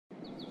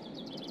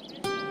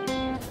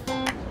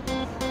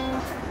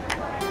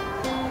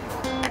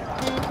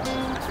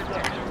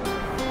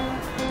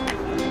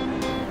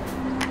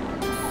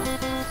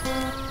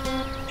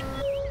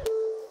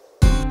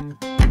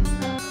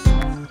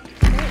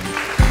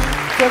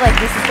feel like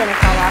this is going to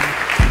fall off.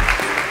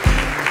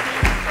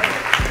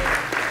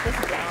 This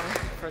is down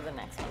for the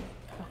next one.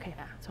 Okay,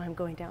 so I'm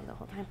going down the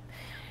whole time.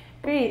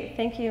 Great,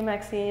 thank you,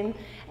 Maxine.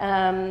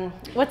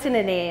 What's in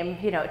a name?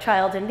 You know,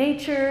 Child in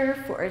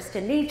Nature, Forest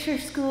and Nature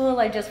School.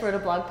 I just wrote a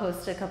blog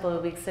post a couple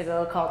of weeks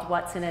ago called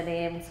What's in a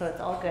Name, so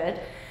it's all good.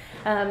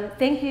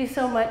 Thank you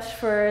so much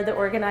for the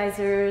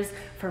organizers,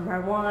 for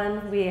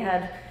Marlene. We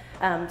had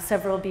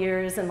several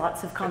beers and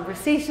lots of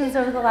conversations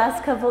over the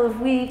last couple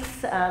of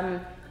weeks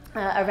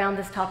around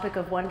this topic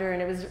of wonder,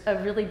 and it was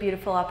a really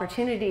beautiful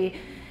opportunity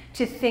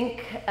to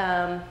think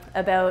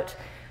about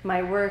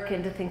my work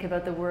and to think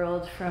about the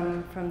world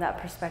from that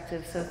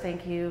perspective. So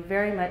thank you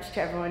very much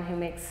to everyone who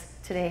makes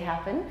today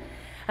happen.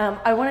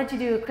 I wanted to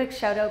do a quick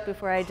shout out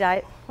before I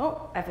dive.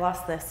 Oh, I've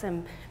lost this,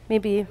 and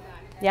maybe,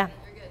 yeah,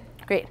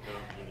 great.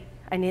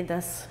 I need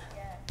this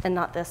and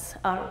not this.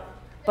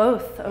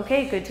 Both,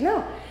 okay, good to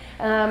know.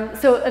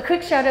 So a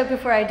quick shout out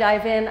before I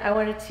dive in. I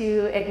wanted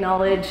to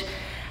acknowledge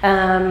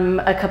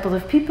a couple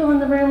of people in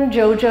the room.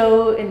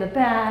 Jojo in the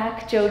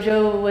back.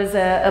 Jojo was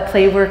a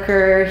play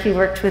worker. He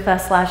worked with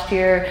us last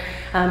year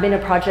in a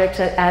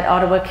project at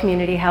Ottawa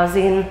Community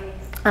Housing.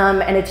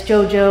 And it's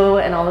Jojo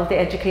and all of the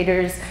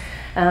educators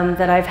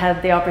that I've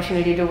had the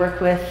opportunity to work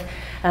with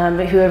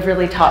who have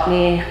really taught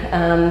me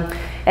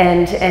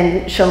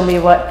and shown me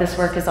what this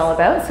work is all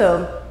about.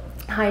 So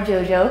hi,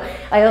 Jojo.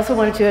 I also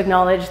wanted to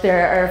acknowledge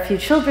there are a few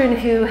children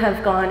who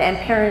have gone and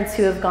parents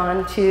who have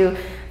gone to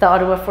the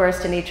Ottawa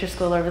Forest and Nature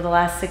School over the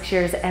last 6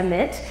 years.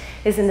 Emmett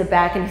is in the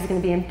back and he's going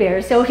to be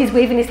embarrassed. Oh, he's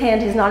waving his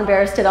hand. He's not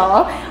embarrassed at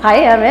all.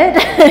 Hi,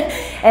 Emmett.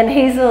 And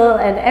Hazel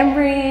and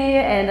Emery.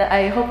 And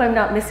I hope I'm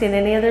not missing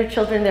any other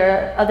children.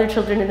 There are other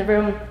children in the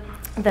room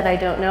that I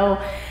don't know.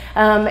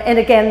 And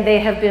again, they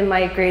have been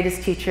my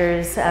greatest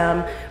teachers.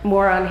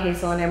 More on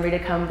Hazel and Emery to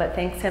come, but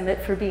thanks,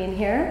 Emmett, for being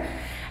here.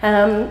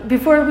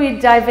 Before we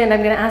dive in,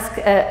 I'm going to ask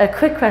a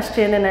quick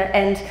question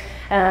and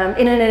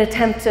in an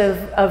attempt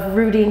of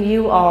rooting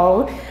you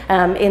all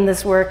in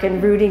this work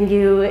and rooting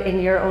you in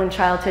your own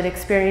childhood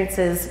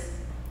experiences.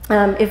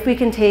 If we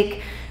can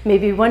take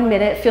maybe 1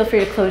 minute, feel free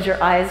to close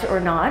your eyes or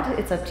not,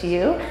 it's up to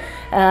you.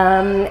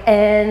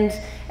 And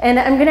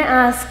I'm going to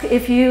ask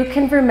if you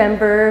can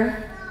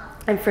remember,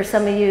 and for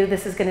some of you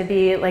this is going to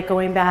be like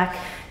going back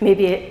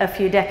maybe a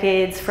few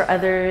decades, for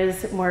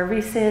others more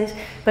recent,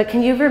 but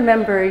can you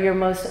remember your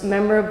most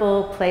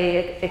memorable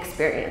play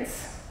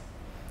experience?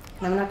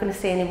 I'm not going to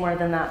say any more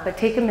than that, but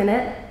take a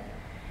minute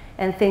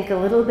and think a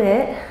little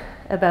bit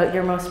about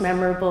your most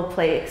memorable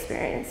play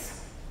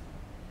experience.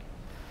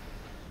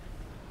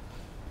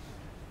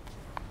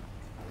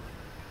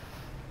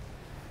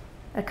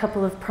 A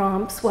couple of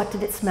prompts. What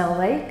did it smell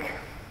like?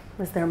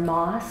 Was there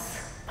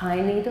moss,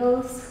 pine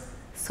needles,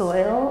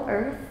 soil,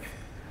 earth,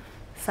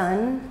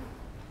 sun,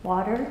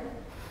 water?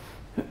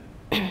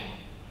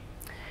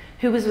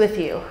 Who was with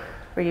you?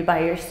 Were you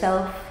by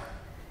yourself?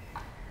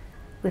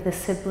 With a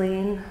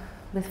sibling?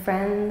 With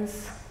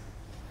friends?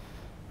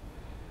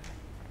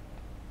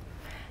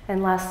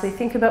 And lastly,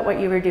 think about what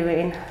you were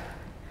doing.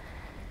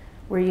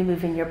 Were you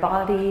moving your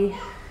body?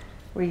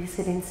 Were you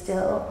sitting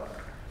still?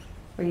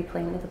 Were you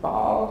playing with a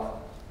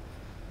ball?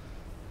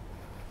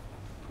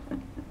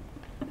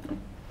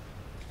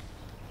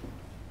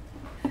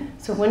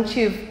 So once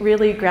you've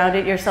really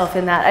grounded yourself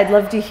in that, I'd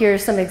love to hear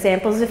some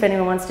examples if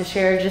anyone wants to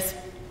share, just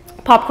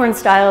popcorn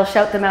style,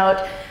 shout them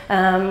out.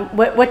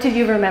 What did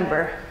you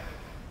remember?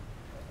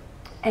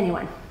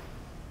 Anyone?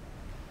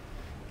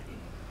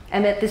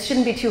 Emmett, this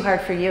shouldn't be too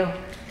hard for you.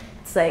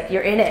 It's like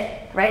you're in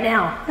it right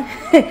now.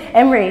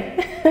 Emery.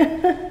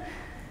 Camping.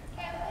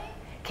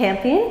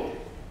 Camping?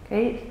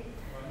 Great.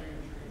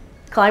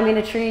 Climbing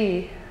a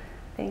tree.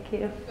 Thank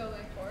you.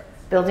 Building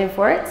forts. Building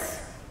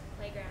forts.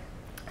 Playground.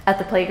 At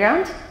the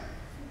playground.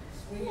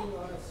 Swinging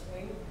on a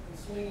swing and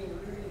swinging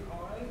really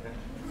high.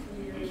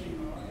 Swinging really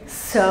high.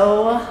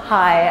 So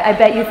high. I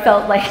bet you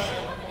felt like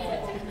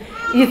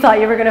you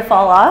thought you were going to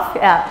fall off.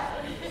 Yeah.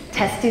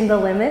 Testing the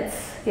limits.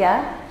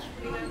 Yeah.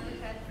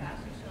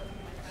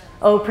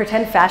 Oh,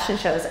 pretend fashion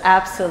shows.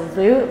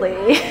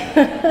 Absolutely.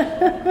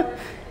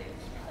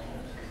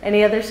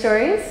 Any other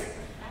stories?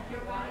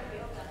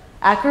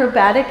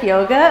 Acrobatic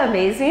yoga.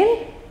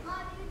 Amazing.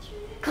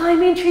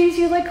 Climbing trees.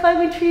 You like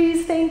climbing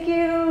trees. Thank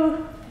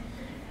you.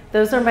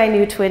 Those are my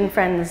new twin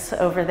friends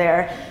over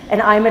there.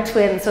 And I'm a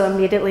twin, so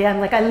immediately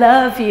I'm like, I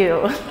love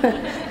you.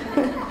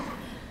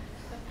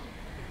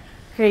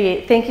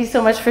 Great. Thank you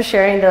so much for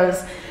sharing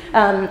those.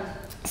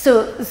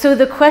 So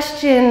the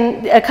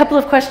question, a couple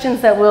of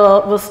questions that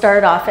we'll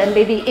start off, and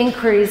maybe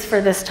inquiries for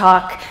this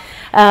talk.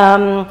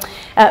 During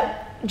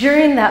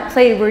that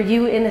play, were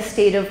you in a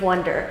state of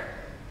wonder?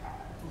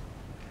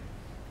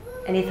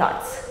 Any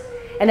thoughts?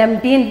 And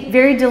I'm being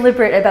very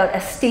deliberate about a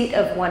state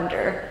of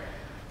wonder.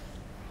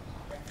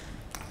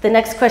 The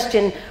next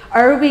question,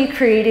 are we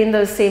creating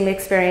those same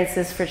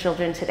experiences for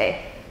children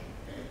today?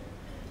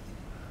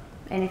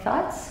 Any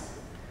thoughts?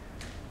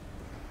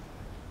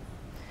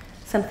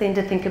 Something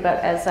to think about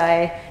as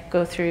I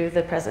go through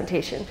the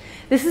presentation.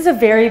 This is a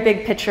very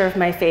big picture of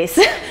my face.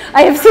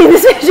 I have seen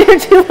this picture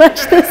too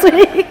much this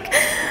week.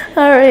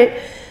 All right.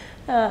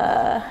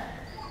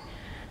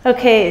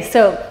 Okay,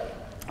 so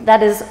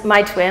that is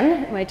my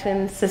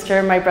twin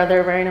sister, my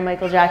brother wearing a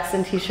Michael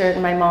Jackson t-shirt,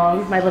 and my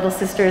mom, my little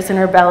sister is in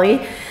her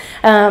belly.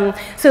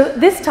 So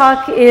this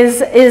talk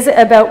is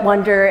about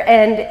wonder,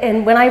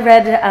 and when I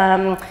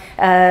read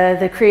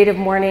the Creative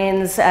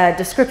Mornings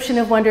description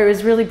of wonder, it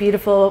was really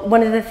beautiful.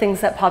 One of the things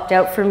that popped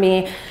out for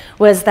me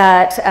was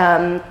that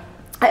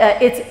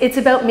it's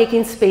about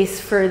making space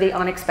for the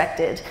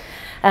unexpected,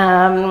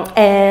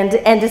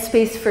 and a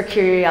space for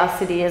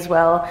curiosity as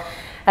well.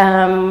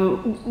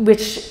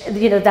 Which,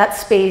 you know, that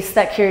space,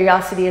 that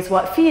curiosity is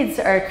what feeds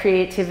our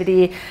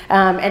creativity,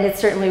 and it's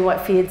certainly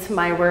what feeds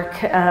my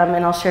work,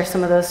 and I'll share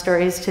some of those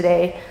stories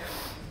today.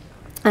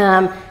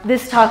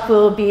 This talk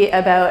will be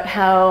about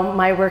how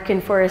my work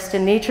in forest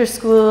and nature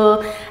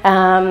school,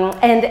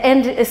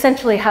 and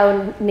essentially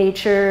how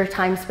nature,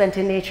 time spent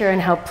in nature,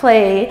 and how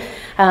play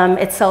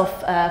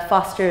itself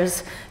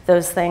fosters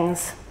those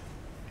things.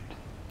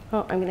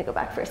 Oh, I'm going to go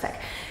back for a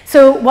sec.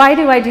 So why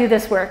do I do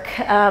this work?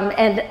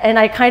 And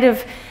I kind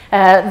of,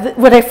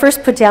 what I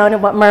first put down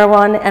and what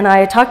Marlene and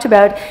I talked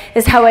about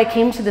is how I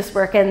came to this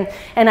work, and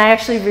I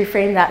actually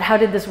reframed that. How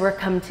did this work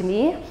come to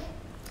me?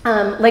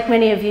 Like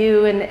many of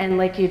you, and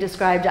like you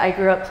described, I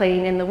grew up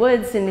playing in the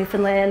woods in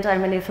Newfoundland.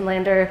 I'm a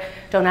Newfoundlander.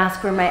 Don't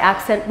ask where my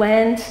accent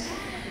went.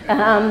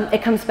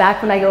 It comes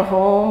back when I go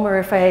home or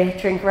if I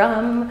drink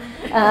rum.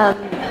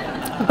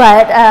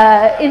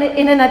 But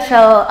in a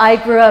nutshell, I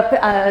grew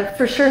up,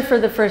 for sure for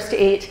the first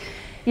 8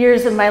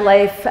 years of my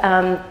life,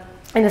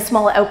 in a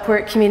small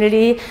outport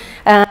community,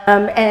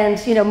 and,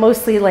 you know,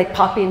 mostly like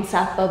popping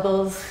sap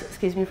bubbles.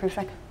 Excuse me for a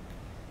second.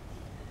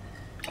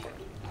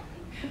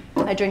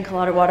 I drink a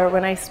lot of water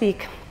when I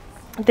speak.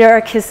 There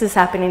are kisses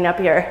happening up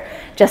here,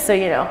 just so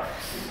you know.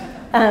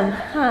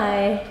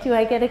 Hi, do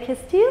I get a kiss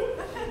too?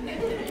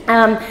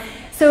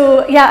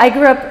 So yeah, I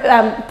grew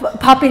up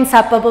popping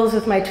sap bubbles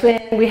with my twin.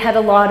 We had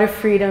a lot of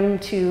freedom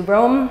to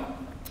roam,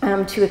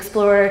 to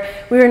explore.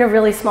 We were in a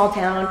really small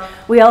town.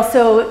 We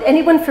also,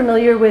 anyone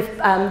familiar with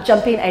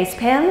jumping ice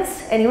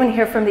pans? Anyone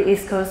here from the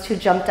East Coast who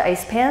jumped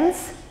ice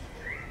pans?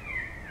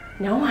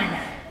 No one.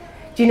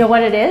 Do you know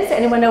what it is?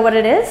 Anyone know what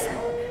it is?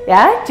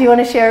 Yeah? Do you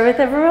want to share with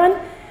everyone?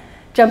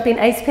 Jumping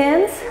ice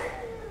pans?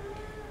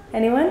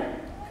 Anyone?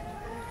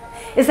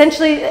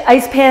 Essentially,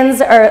 ice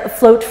pans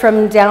float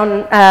from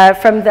down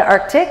from the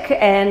Arctic,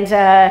 and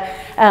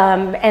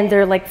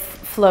they're like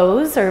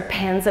flows or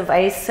pans of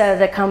ice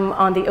that come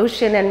on the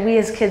ocean, and we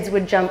as kids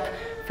would jump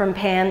from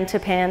pan to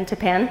pan to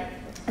pan.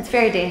 It's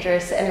very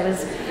dangerous, and it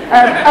was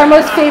our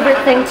most favorite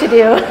thing to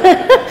do.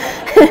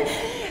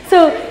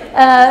 So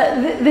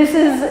this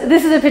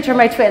is a picture of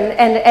my twin,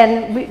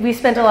 and we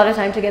spent a lot of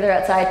time together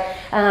outside.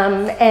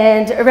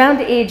 And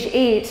around age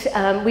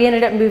 8, we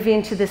ended up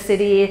moving to the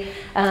city,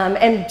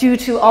 and due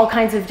to all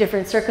kinds of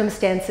different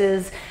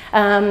circumstances,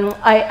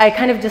 I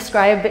kind of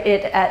describe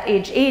it at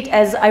age 8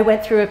 as I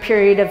went through a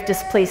period of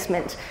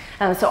displacement.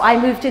 So I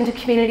moved into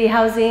community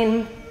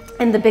housing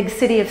in the big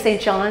city of St.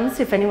 John's.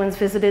 If anyone's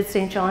visited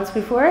St. John's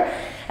before,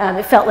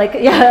 it felt like,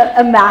 yeah,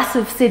 a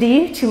massive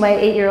city to my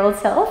 8-year-old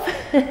self.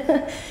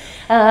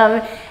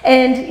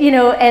 And you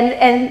know,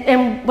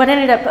 and what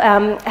ended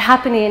up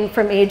happening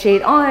from age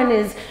 8 on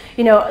is,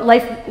 you know,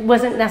 life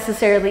wasn't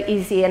necessarily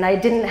easy, and I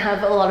didn't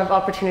have a lot of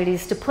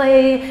opportunities to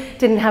play,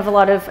 didn't have a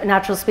lot of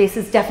natural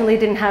spaces, definitely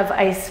didn't have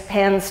ice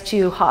pans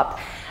to hop.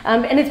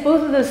 And it's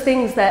both of those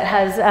things that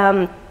has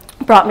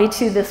brought me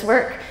to this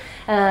work.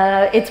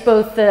 It's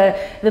both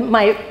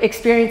my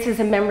experiences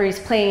and memories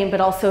playing,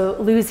 but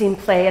also losing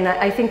play. And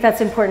I think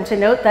that's important to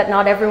note, that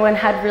not everyone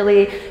had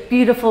really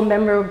beautiful,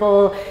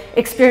 memorable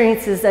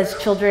experiences as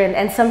children.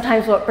 And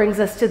sometimes what brings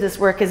us to this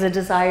work is a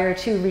desire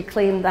to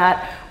reclaim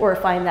that or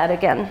find that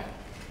again.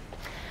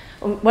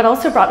 What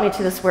also brought me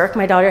to this work,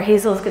 my daughter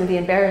Hazel is going to be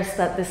embarrassed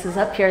that this is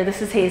up here.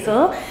 This is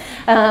Hazel.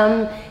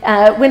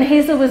 When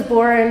Hazel was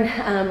born,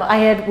 I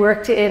had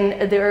worked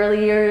in the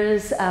early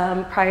years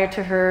prior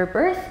to her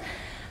birth.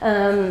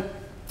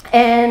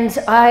 And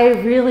I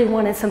really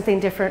wanted something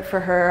different for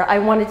her. I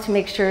wanted to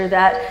make sure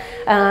that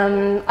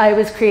I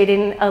was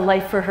creating a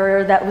life for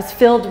her that was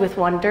filled with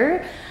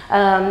wonder,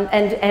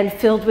 and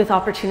filled with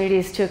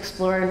opportunities to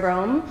explore and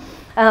roam.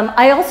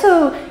 I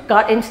also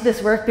got into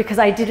this work because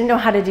I didn't know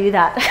how to do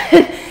that.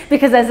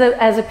 Because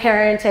as a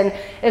parent, and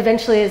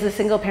eventually as a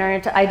single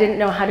parent, I didn't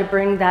know how to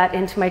bring that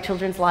into my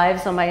children's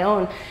lives on my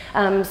own.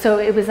 So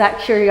it was that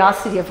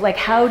curiosity of like,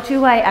 how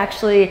do I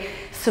actually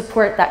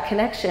support that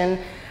connection?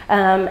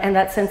 And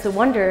that sense of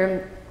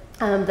wonder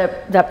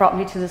that brought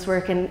me to this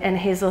work, and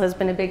Hazel has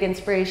been a big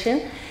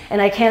inspiration.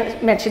 And I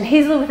can't mention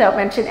Hazel without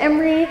mentioning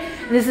Emery.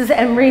 This is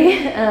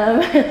Emery,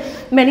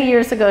 many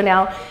years ago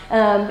now.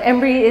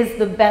 Emery is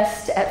the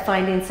best at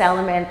finding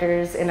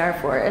salamanders in our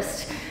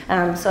forest.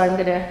 So I'm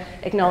going to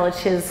acknowledge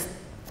his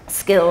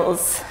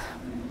skills.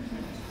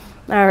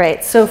 All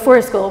right, so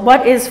forest school.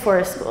 What is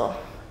forest school?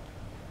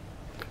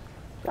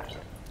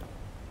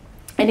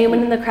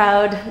 Anyone in the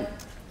crowd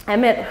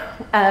Emmett,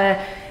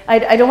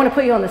 I don't want to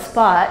put you on the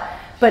spot,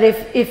 but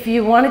if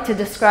you wanted to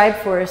describe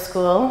Forest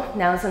School,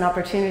 now's an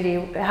opportunity.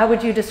 How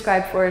would you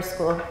describe Forest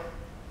School?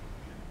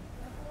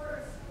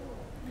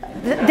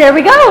 There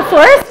we go,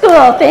 Forest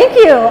School. Thank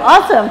you.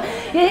 Awesome.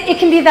 It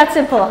can be that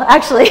simple,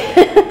 actually.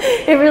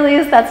 It really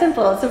is that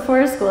simple. It's a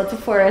forest school. It's a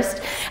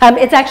forest.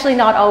 It's actually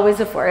not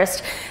always a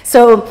forest.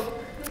 So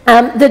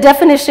the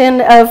definition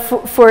of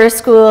forest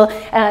school,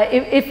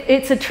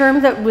 it's a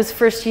term that was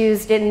first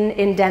used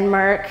in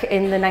Denmark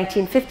in the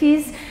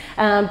 1950s.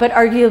 But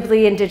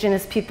arguably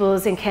Indigenous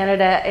peoples in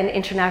Canada and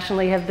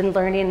internationally have been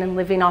learning and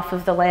living off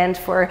of the land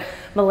for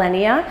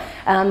millennia.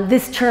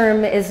 This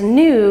term is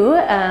new,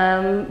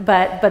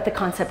 but the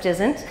concept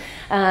isn't.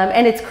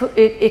 And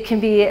it can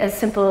be as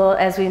simple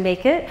as we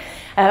make it.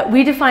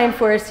 We define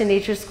forest and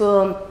nature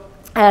school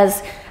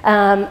as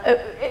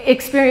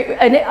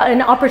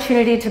an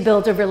opportunity to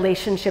build a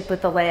relationship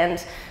with the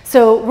land.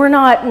 So we're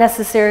not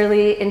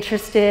necessarily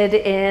interested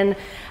in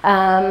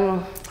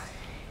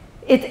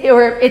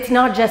it's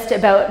not just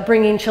about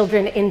bringing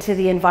children into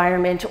the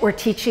environment or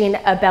teaching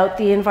about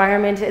the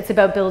environment. It's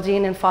about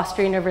building and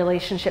fostering a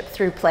relationship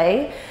through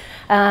play.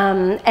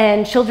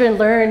 And children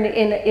learn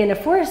in a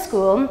forest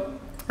school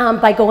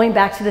by going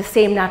back to the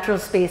same natural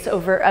space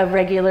over a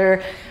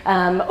regular,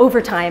 over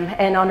time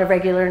and on a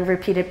regular and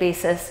repeated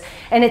basis.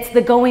 And it's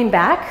the going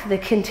back, the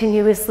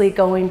continuously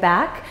going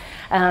back,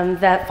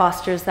 that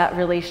fosters that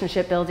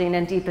relationship building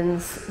and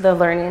deepens the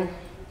learning.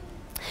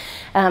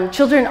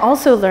 Children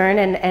also learn,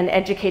 and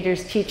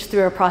educators teach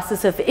through a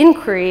process of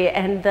inquiry,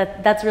 and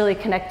that's really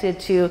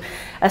connected to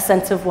a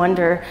sense of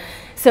wonder.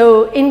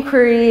 So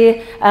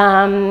inquiry,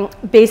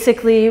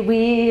 basically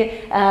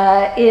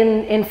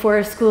in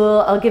forest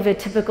school, I'll give a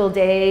typical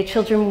day.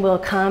 Children will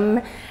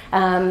come.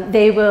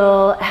 They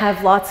will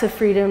have lots of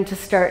freedom to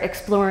start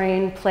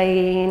exploring,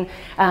 playing.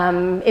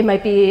 It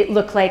might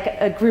look like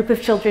a group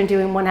of children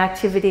doing one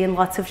activity and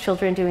lots of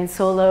children doing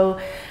solo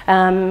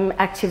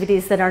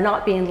activities that are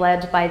not being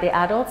led by the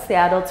adults. The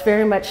adults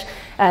very much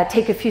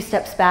take a few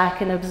steps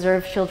back and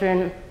observe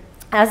children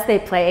as they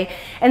play.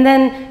 And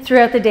then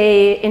throughout the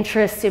day,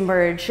 interests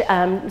emerge.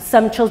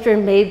 Some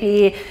children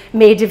may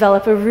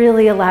develop a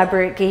really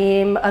elaborate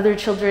game. Other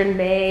children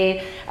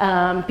may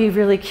be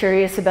really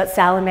curious about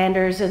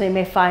salamanders, or they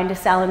may find a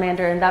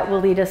salamander, and that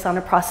will lead us on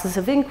a process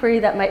of inquiry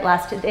that might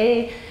last a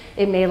day.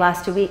 It may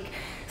last a week.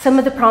 Some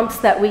of the prompts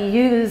that we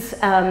use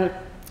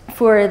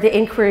for the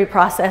inquiry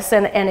process,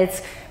 and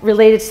it's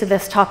related to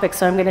this topic,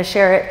 so I'm going to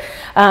share it.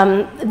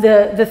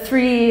 The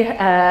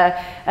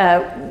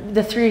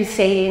three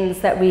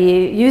sayings that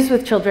we use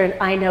with children: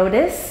 I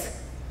notice,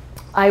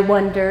 I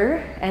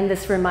wonder, and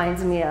this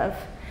reminds me of.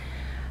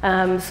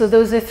 So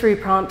those are three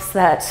prompts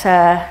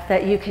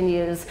that you can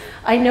use.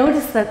 I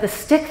notice that the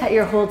stick that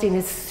you're holding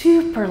is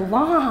super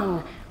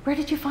long. Where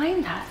did you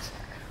find that?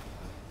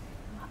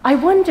 I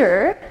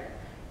wonder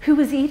who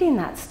was eating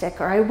that stick,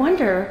 or I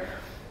wonder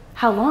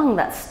how long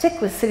that stick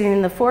was sitting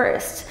in the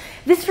forest.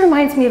 This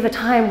reminds me of a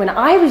time when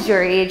I was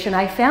your age and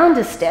I found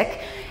a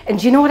stick, and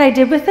do you know what I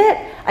did with it?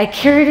 I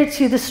carried it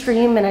to the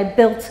stream and I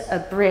built a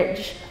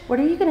bridge. What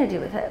are you going to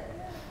do with it?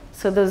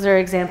 So those are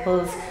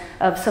examples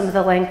of some of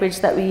the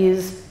language that we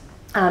use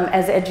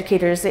as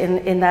educators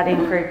in that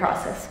inquiry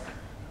process.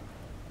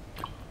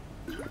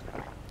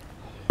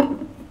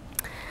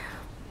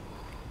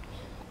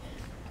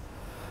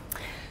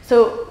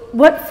 So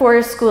what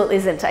forest school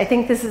isn't? I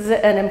think this is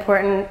an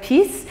important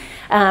piece.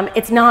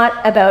 It's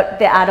not about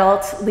the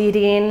adults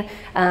leading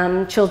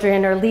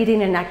children or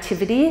leading an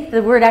activity.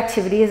 The word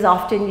activity is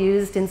often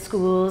used in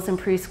schools and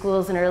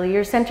preschools and early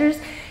year centers.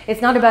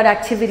 It's not about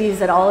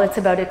activities at all, it's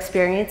about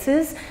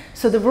experiences.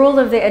 So the role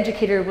of the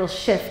educator will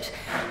shift.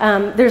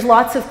 There's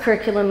lots of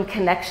curriculum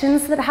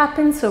connections that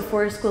happen. So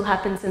forest school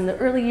happens in the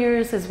early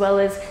years as well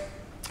as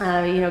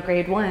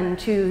grade 1,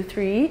 2,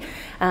 3.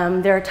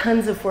 There are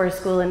tons of forest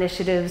school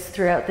initiatives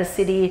throughout the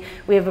city.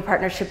 We have a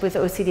partnership with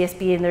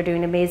OCDSB and they're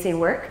doing amazing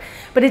work.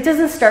 But it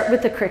doesn't start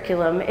with the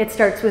curriculum, it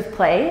starts with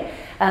play.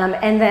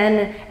 And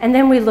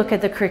then we look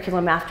at the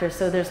curriculum after.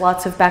 So there's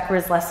lots of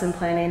backwards lesson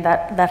planning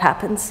that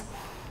happens.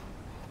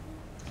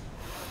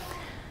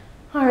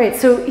 All right,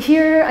 so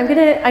here I'm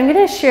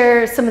gonna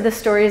share some of the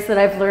stories that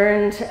I've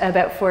learned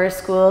about forest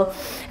school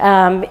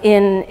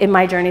in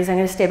my journeys. I'm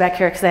gonna stay back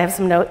here because I have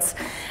some notes.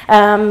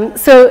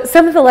 So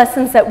some of the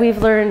lessons that we've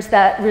learned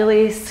that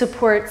really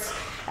supports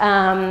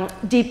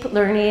deep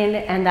learning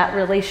and that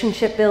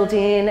relationship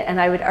building, and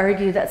I would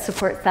argue that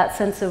supports that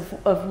sense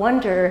of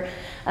wonder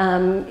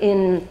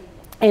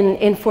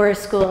in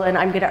forest school, and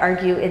I'm gonna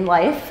argue in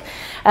life.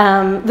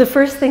 The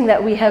first thing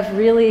that we have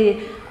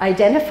really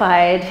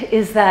identified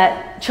is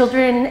that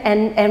children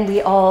and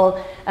we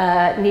all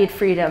need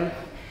freedom.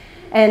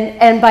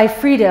 And by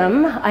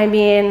freedom, I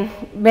mean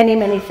many,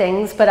 many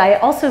things, but I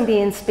also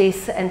mean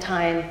space and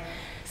time.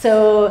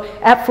 So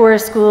at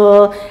forest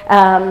school,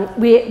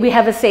 we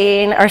have a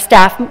saying, our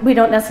staff, we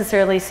don't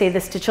necessarily say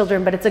this to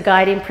children, but it's a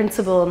guiding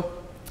principle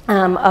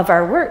of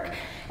our work.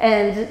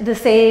 And the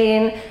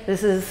saying,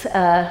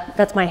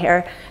 that's my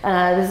hair.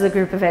 This is a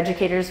group of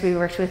educators we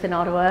worked with in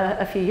Ottawa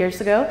a few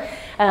years ago.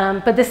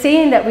 But the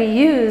saying that we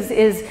use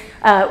is,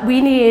 we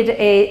need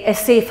a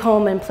safe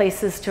home and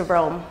places to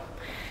roam.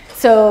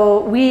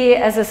 So we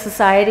as a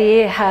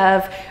society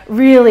have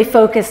really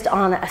focused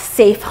on a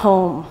safe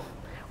home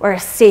or a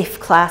safe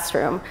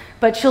classroom.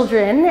 But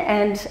children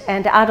and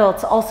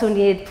adults also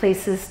need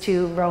places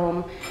to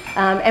roam.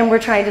 And we're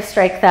trying to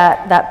strike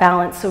that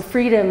balance. So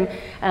freedom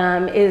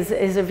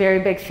is a very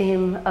big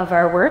theme of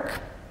our work.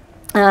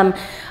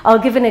 I'll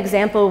give an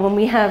example. When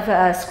we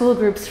have school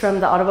groups from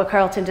the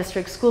Ottawa-Carleton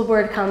District School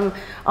Board come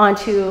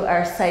onto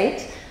our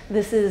site,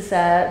 this is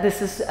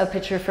a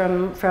picture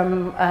from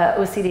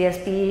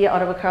OCDSB,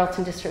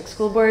 Ottawa-Carleton District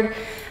School Board,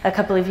 a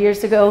couple of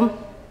years ago.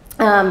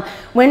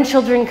 When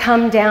children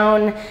come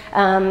down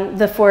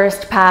the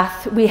forest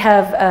path, we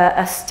have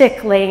a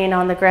stick laying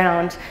on the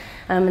ground,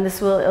 and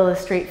this will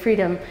illustrate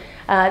freedom.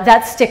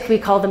 That stick we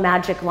call the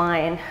magic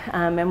line,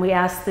 and we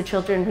ask the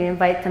children, we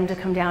invite them to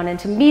come down and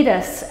to meet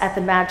us at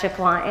the magic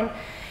line.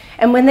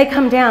 And when they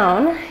come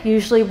down,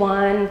 usually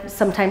one,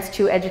 sometimes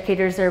two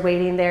educators are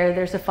waiting there.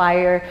 There's a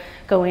fire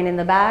going in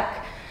the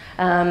back.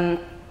 And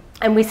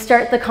we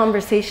start the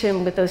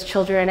conversation with those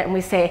children and we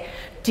say,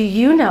 do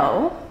you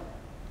know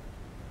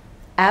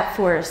at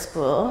forest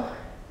school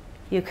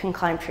you can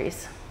climb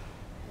trees?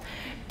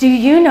 Do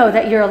you know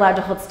that you're allowed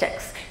to hold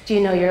sticks? Do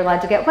you know you're allowed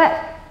to get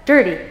wet,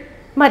 dirty,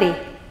 muddy?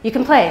 You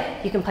can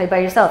play. You can play by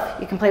yourself.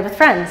 You can play with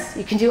friends.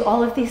 You can do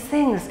all of these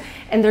things.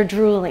 And they're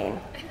drooling.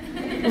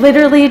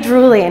 Literally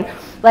drooling,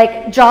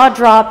 like jaw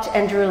dropped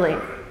and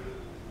drooling.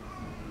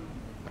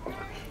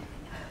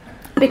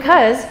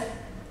 Because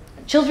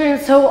children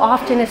so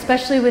often,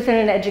 especially within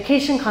an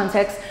education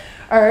context,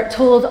 are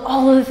told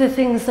all of the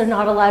things they're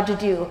not allowed to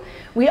do.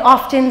 We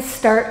often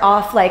start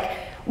off like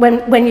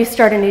when you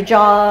start a new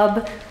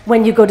job,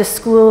 when you go to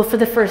school for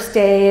the first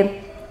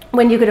day,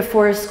 when you go to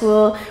forest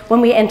school,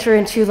 when we enter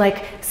into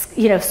like,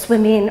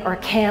 swimming or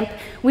camp,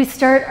 we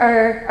start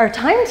our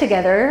time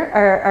together,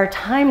 our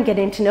time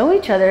getting to know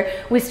each other,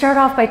 we start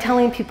off by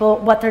telling people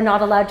what they're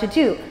not allowed to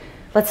do.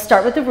 Let's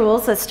start with the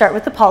rules, let's start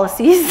with the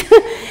policies,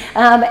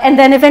 and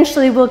then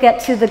eventually we'll get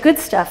to the good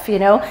stuff,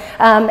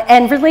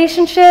 And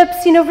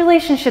relationships,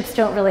 relationships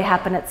don't really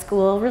happen at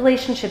school,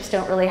 relationships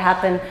don't really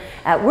happen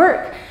at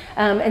work.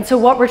 And so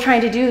what we're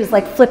trying to do is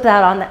like flip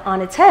that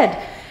on its head.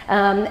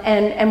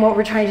 And what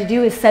we're trying to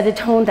do is set a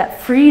tone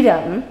that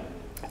freedom,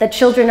 that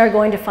children are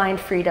going to find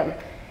freedom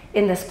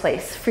in this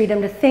place.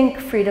 Freedom to think,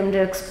 freedom to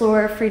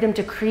explore, freedom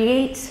to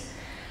create.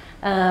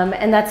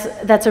 And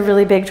that's a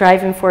really big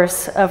driving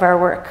force of our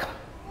work.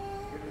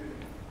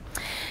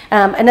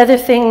 Another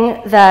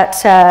thing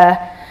that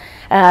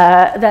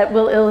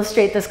will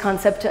illustrate this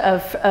concept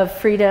of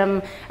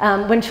freedom,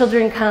 when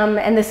children come,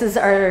 and this is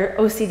our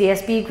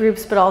OCDSB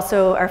groups, but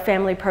also our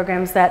family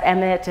programs that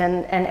Emmett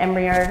and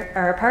Emery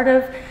are a part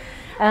of.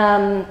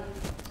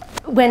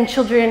 When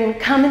children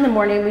come in the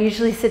morning, we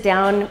usually sit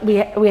down,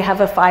 we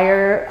have a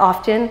fire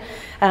often,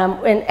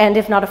 and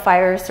if not a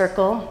fire, a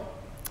circle.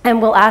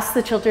 And we'll ask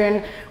the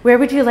children, where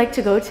would you like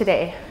to go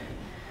today?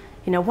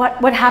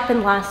 What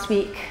happened last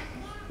week?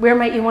 Where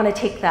might you want to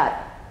take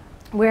that?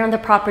 Where on the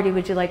property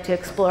would you like to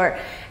explore?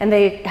 And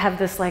they have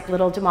this like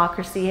little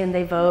democracy and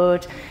they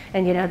vote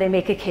and they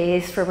make a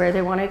case for where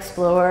they want to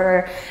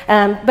explore.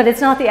 But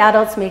it's not the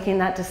adults making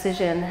that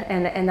decision,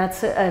 and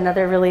that's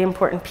another really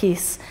important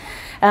piece.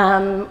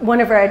 One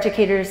of our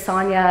educators,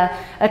 Sonia,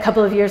 a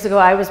couple of years ago,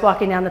 I was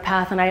walking down the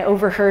path and I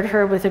overheard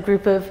her with a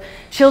group of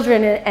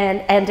children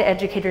and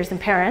educators and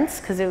parents,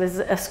 because it was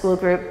a school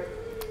group.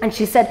 And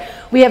she said,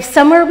 we have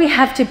somewhere we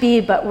have to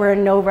be, but we're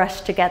in no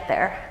rush to get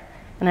there.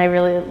 And I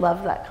really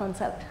love that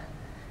concept.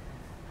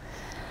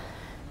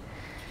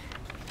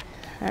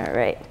 All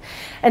right.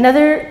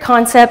 Another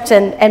concept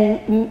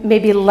and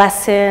maybe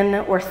lesson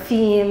or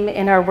theme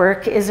in our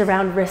work is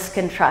around risk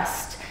and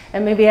trust.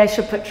 And maybe I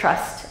should put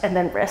trust and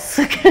then risk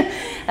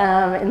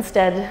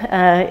instead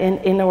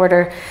in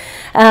order.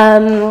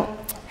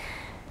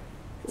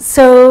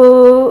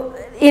 So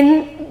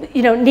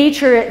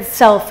nature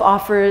itself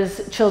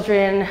offers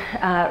children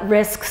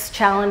risks,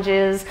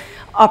 challenges,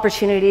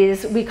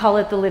 opportunities. We call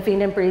it the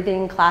living and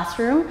breathing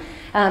classroom.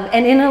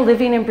 And in a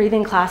living and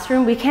breathing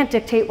classroom, we can't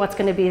dictate what's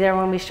going to be there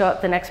when we show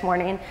up the next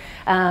morning.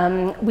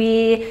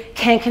 We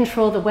can't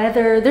control the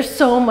weather. There's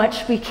so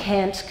much we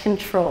can't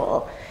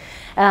control.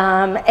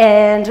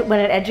 And when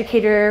an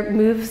educator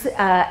moves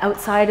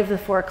outside of the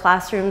four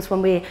classrooms,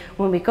 when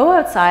we go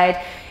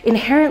outside,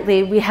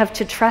 inherently we have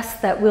to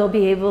trust that we'll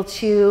be able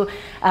to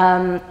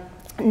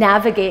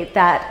navigate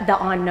the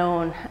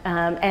unknown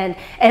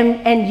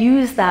and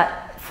use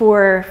that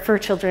for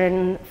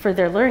children, for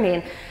their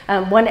learning.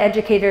 One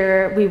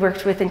educator we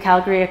worked with in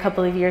Calgary a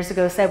couple of years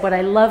ago said, what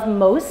I love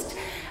most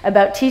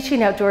about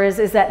teaching outdoors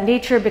is that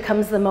nature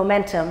becomes the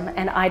momentum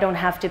and I don't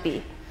have to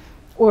be.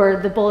 Or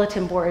the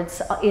bulletin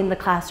boards in the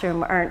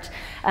classroom aren't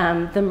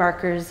the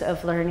markers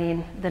of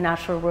learning. The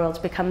natural world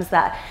becomes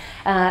that.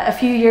 A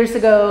few years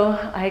ago,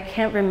 I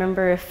can't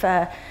remember if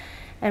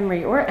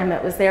Emery or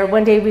Emmett was there.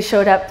 One day we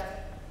showed up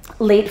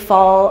late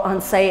fall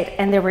on site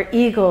and there were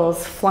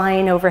eagles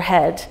flying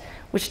overhead,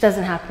 which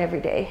doesn't happen every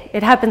day.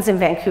 It happens in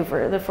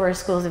Vancouver. The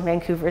forest schools in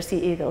Vancouver see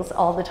eagles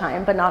all the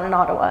time, but not in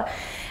Ottawa.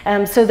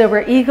 So there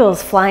were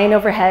eagles flying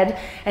overhead,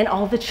 and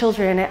all the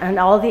children and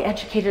all the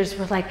educators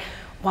were like,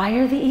 why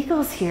are the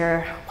eagles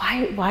here?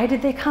 Why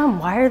did they come?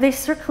 Why are they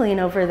circling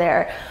over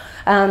there?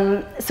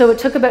 So it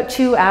took about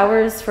 2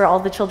 hours for all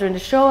the children to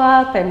show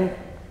up and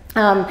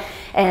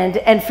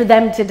for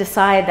them to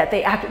decide that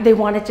they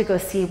wanted to go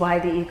see why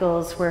the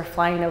eagles were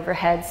flying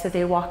overhead. So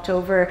they walked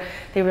over,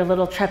 they were a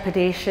little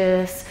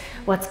trepidatious.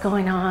 What's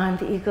going on?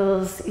 The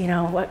eagles, you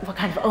know, what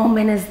kind of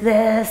omen is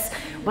this?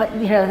 What,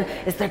 you know,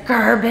 is there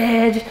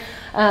garbage?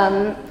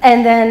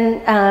 And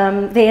then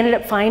they ended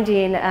up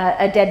finding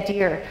a dead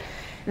deer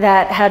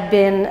that had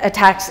been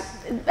attacked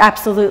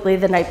absolutely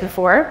the night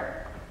before.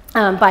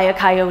 By a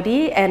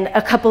coyote, and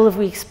a couple of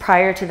weeks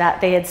prior to that,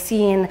 they had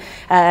seen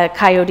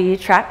coyote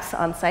tracks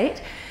on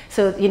site.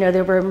 So, you know,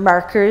 there were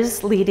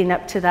markers leading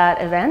up to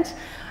that event.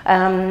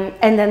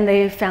 And then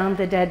they found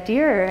the dead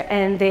deer,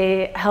 and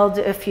they held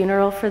a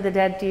funeral for the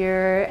dead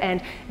deer,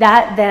 and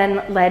that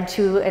then led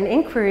to an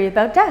inquiry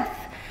about death,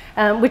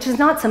 which is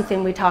not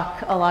something we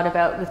talk a lot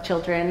about with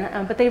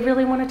children, but they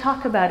really want to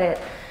talk about it.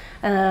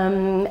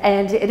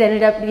 And it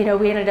ended up, you know,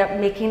 we ended up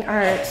making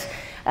art,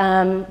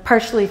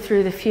 partially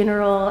through the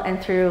funeral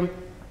and through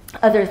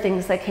other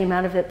things that came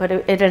out of it, but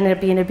it ended up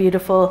being a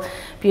beautiful,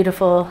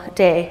 beautiful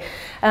day.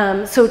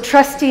 So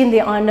trusting the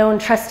unknown,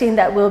 trusting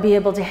that we'll be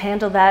able to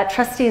handle that,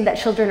 trusting that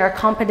children are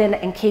competent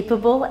and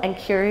capable and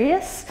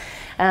curious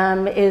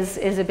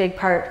is a big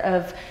part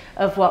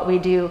of what we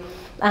do.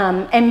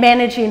 And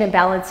managing and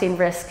balancing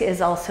risk is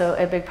also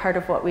a big part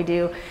of what we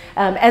do.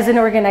 As an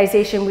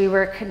organization, we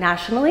work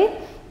nationally.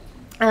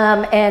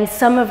 And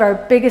some of our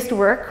biggest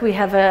work, we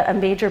have a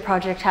major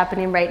project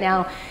happening right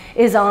now,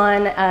 is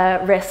on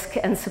risk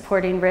and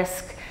supporting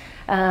risk,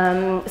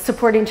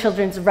 supporting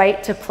children's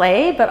right to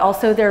play, but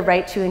also their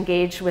right to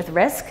engage with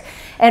risk.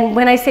 And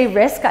when I say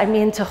risk, I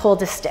mean to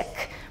hold a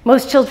stick.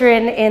 Most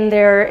children in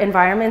their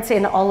environments,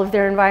 in all of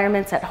their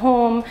environments, at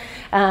home,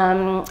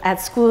 at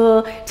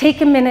school,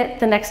 take a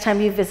minute the next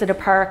time you visit a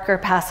park or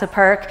pass a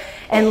park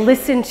and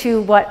listen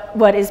to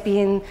what is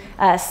being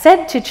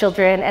said to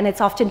children. And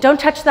it's often, don't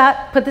touch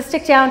that, put the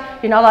stick down,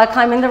 you're not allowed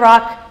climbing the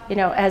rock, you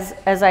know,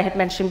 as I had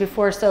mentioned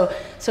before. So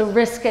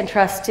risk and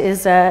trust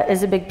is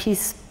a big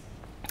piece.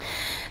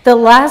 The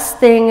last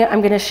thing I'm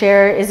going to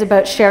share is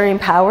about sharing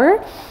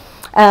power.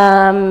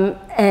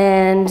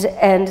 And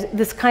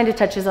this kind of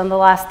touches on the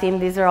last theme.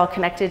 These are all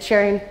connected,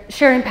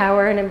 sharing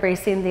power and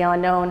embracing the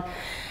unknown.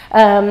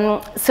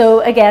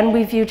 So again,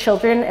 we view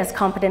children as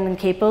competent and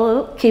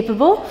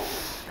capable.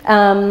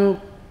 And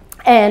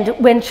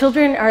when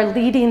children are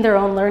leading their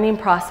own learning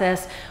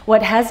process,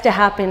 what has to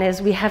happen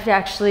is we have to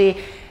actually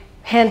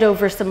hand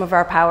over some of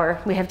our power.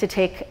 We have to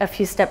take a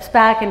few steps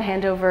back and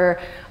hand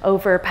over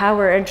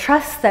power and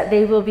trust that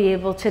they will be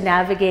able to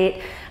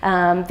navigate,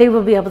 they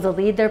will be able to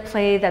lead their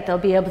play, that they'll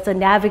be able to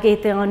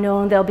navigate the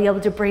unknown, they'll be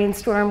able to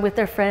brainstorm with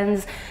their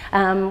friends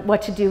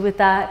what to do with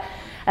that.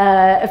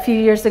 A few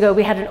years ago,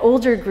 we had an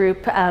older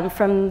group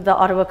from the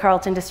Ottawa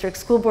Carleton District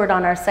School Board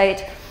on our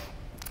site,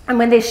 and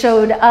when they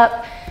showed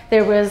up,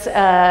 there was,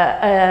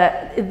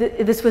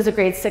 this was a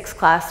grade 6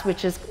 class,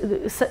 which is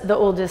the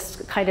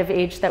oldest kind of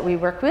age that we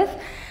work with.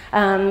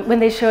 When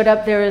they showed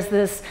up, there was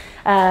this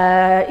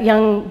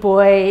young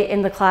boy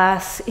in the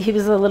class. He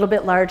was a little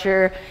bit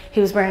larger.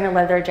 He was wearing a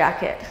leather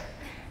jacket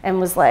and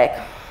was like,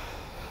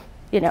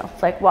 you know,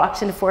 like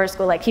walked into forest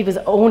school like he was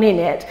owning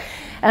it.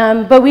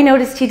 But we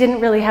noticed he didn't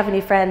really have any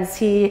friends.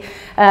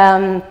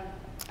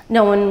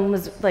 No one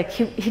was like,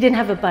 he didn't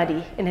have a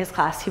buddy in his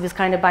class. He was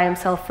kind of by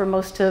himself for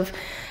most of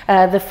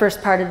the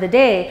first part of the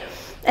day.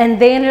 And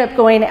they ended up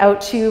going out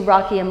to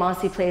Rocky and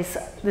Mossy Place.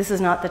 This is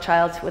not the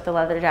child with the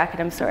leather jacket,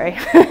 I'm sorry.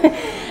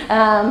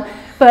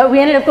 But we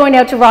ended up going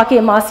out to Rocky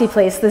and Mossy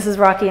Place. This is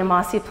Rocky and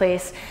Mossy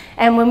Place.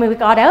 And when we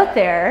got out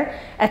there,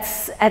 at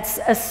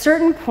a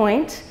certain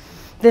point,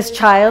 this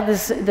child,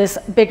 this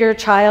bigger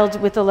child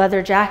with the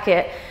leather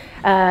jacket,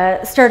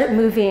 started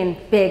moving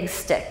big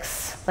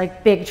sticks,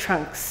 like big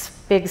trunks,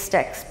 big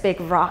sticks, big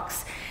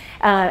rocks,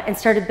 and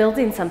started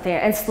building something.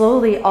 And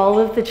slowly all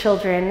of the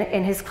children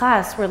in his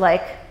class were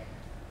like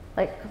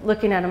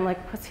looking at him like,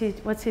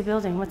 what's he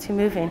building? What's he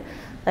moving?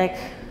 Like,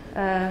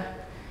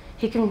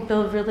 he can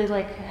build really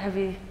like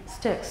heavy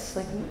sticks,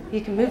 like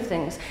he can move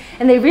things.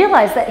 And they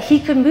realized that he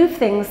could move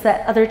things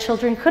that other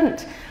children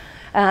couldn't.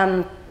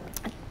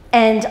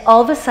 And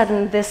all of a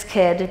sudden this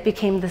kid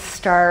became the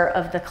star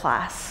of the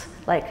class,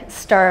 like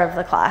star of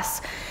the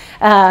class.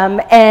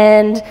 What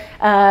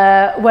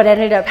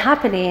ended up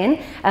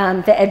happening,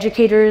 the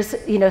educators,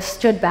 you know,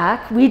 stood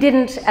back. We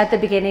didn't, at the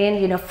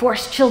beginning, you know,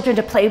 force children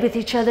to play with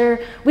each other.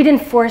 We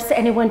didn't force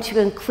anyone to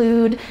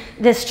include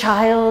this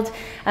child.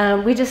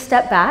 We just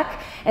stepped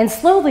back And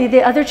slowly,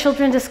 the other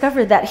children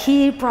discovered that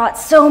he brought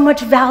so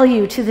much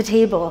value to the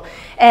table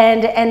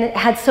and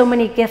had so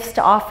many gifts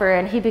to offer.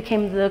 And he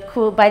became the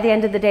cool, by the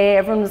end of the day,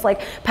 everyone was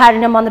like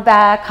patting him on the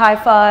back, high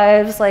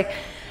fives, like,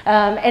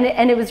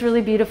 and it was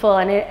really beautiful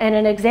and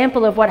an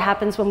example of what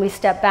happens when we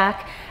step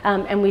back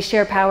and we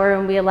share power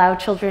and we allow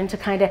children to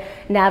kind of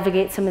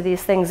navigate some of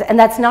these things. And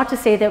that's not to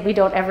say that we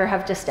don't ever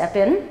have to step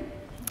in.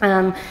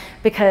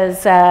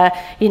 Because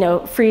you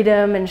know,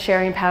 freedom and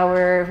sharing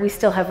power, we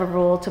still have a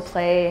role to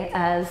play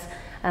as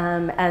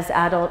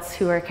adults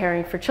who are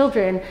caring for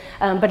children,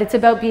 but it's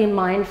about being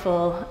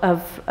mindful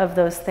of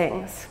those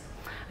things.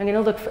 I'm going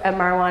to look at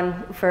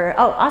Marwan for,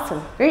 oh,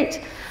 awesome,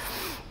 great.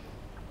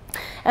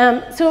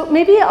 So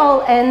maybe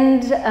I'll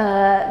end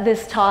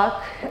this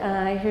talk.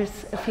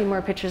 Here's a few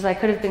more pictures. I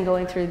could have been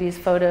going through these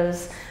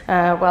photos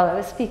while I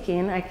was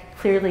speaking. I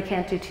clearly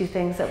can't do two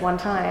things at one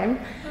time.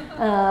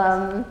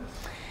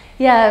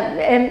 Yeah,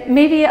 and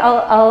maybe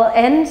I'll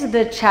end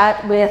the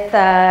chat with,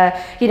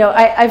 you know,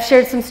 I've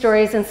shared some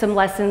stories and some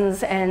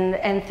lessons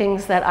and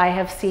things that I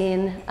have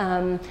seen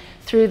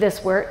through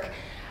this work.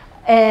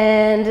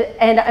 And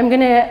I'm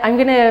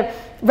gonna,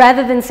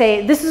 rather than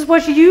say, this is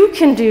what you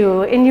can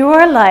do in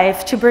your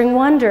life to bring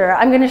wonder,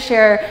 I'm gonna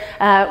share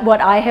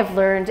what I have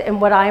learned and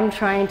what I'm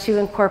trying to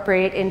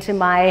incorporate into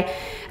my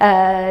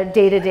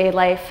day-to-day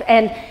life.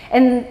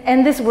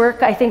 And this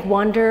work, I think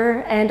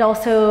wonder and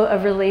also a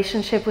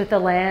relationship with the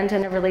land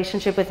and a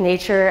relationship with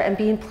nature and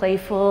being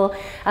playful,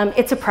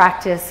 it's a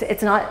practice.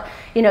 It's not,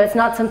 you know, it's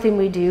not something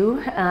we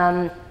do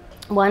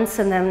once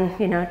and then,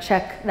 you know,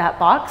 check that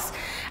box.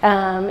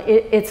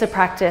 It's a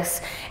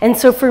practice. And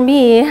so for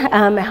me,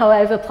 how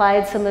I've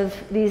applied some of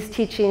these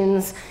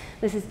teachings,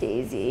 this is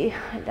Daisy,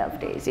 I love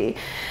Daisy.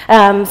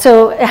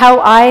 So how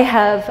I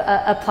have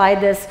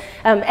applied this,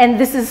 and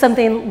this is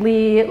something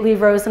Lee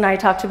Rose and I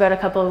talked about a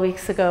couple of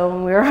weeks ago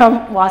when we were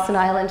on Wasson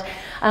Island.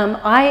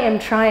 I am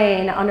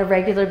trying on a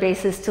regular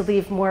basis to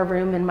leave more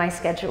room in my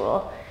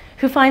schedule.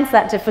 Who finds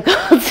that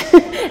difficult?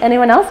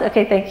 Anyone else?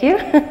 Okay, thank you.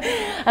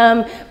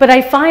 But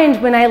I find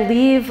when I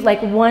leave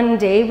like one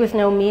day with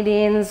no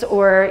meetings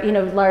or, you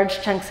know,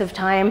 large chunks of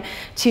time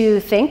to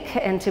think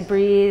and to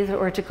breathe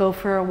or to go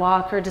for a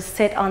walk or to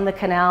sit on the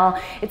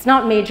canal, it's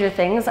not major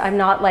things. I'm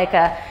not like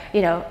a,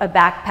 you know, a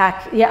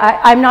backpack. Yeah,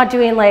 I'm not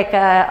doing like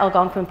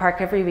Algonquin Park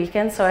every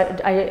weekend, so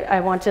I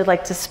want to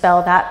like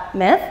dispel that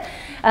myth.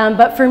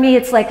 But for me,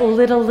 it's like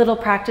little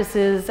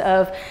practices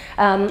of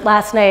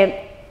last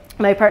night,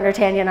 my partner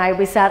Tanya and I,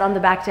 we sat on the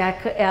back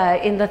deck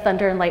in the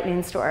thunder and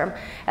lightning storm,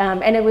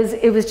 and it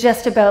was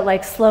just about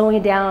like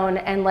slowing down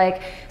and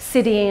like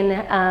sitting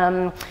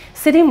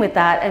with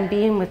that and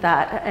being with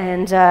that,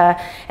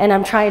 and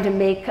I'm trying to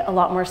make a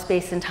lot more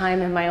space and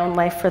time in my own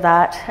life for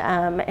that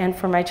and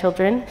for my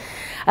children.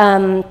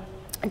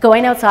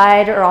 Going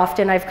outside, or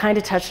often, I've kind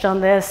of touched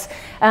on this,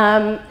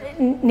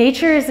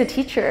 nature is a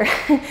teacher.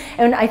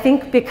 And I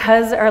think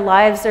because our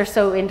lives are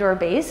so indoor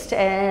based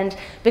and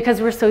because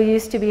we're so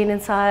used to being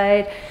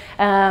inside,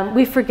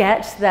 we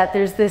forget that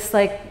there's this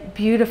like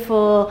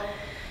beautiful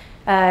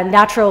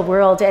natural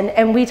world.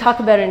 And we talk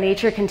about a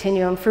nature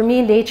continuum. For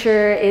me,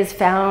 nature is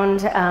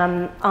found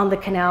on the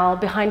canal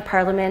behind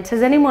Parliament.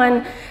 Has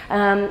anyone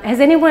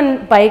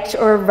biked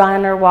or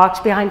run or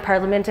walked behind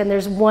Parliament and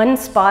there's one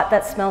spot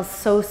that smells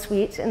so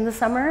sweet in the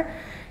summer?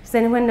 Does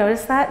anyone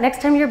notice that?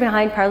 Next time you're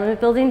behind Parliament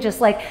building,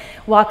 just like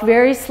walk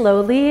very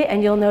slowly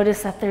and you'll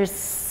notice that there's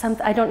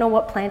something, I don't know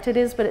what plant it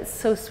is, but it's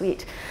so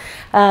sweet.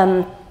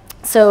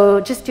 So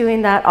just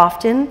doing that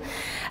often.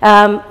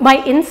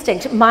 My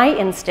instinct,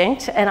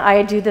 and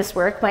I do this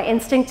work, my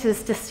instinct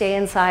is to stay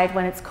inside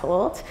when it's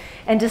cold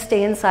and to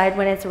stay inside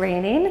when it's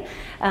raining,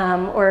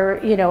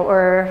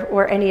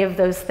 or any of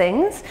those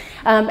things.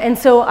 And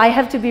so I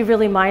have to be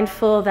really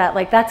mindful that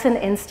like that's an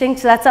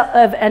instinct, that's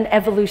an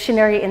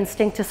evolutionary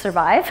instinct to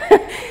survive.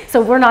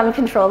 So we're not in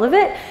control of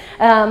it,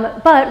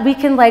 but we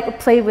can like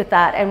play with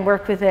that and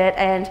work with it.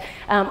 And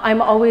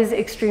I'm always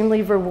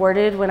extremely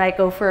rewarded when I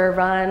go for a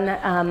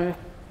run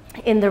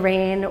in the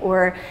rain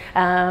or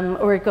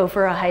go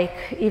for a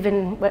hike,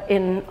 even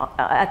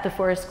at the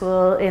forest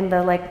school in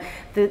the like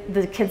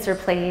the kids are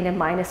playing in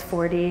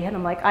 -40 and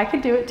I'm like, I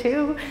could do it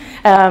too.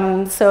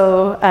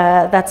 So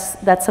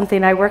that's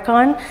something I work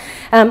on.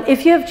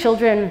 If you have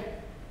children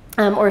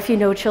or if you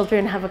know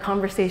children, have a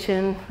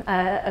conversation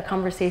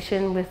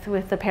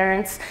with the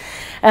parents.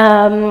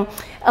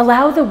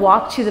 Allow the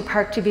walk to the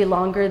park to be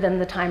longer than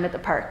the time at the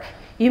park.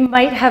 You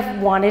might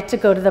have wanted to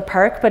go to the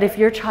park, but if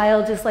your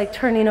child is like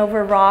turning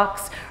over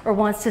rocks or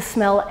wants to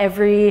smell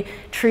every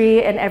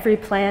tree and every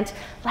plant,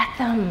 let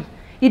them.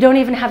 You don't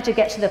even have to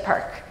get to the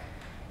park.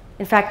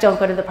 In fact, don't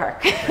go to the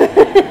park.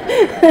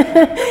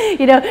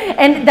 You know,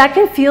 and that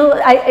can feel,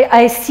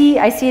 I see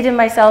it in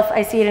myself,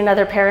 I see it in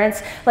other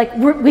parents, like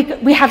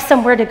we have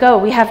somewhere to go,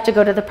 we have to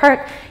go to the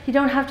park. You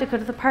don't have to go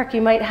to the park.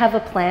 You might have a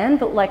plan,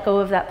 but let go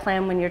of that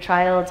plan when your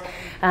child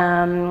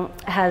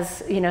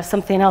has, you know,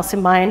 something else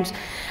in mind.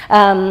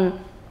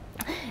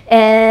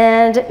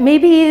 And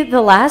maybe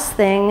the last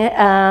thing,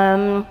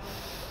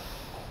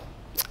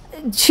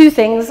 two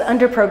things: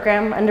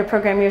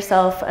 underprogram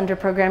yourself,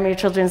 underprogram your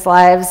children's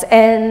lives,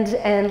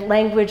 and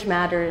language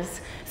matters.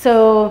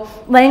 So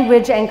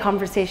language and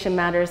conversation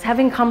matters.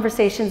 Having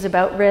conversations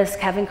about risk,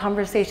 having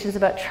conversations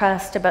about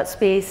trust, about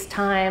space,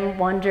 time,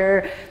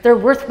 wonder, they're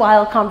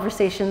worthwhile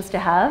conversations to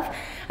have.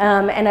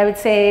 And I would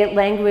say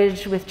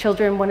language with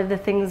children, one of the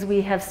things we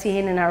have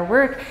seen in our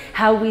work,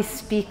 how we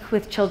speak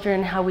with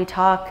children, how we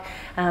talk,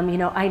 you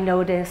know, I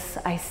notice,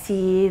 I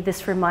see,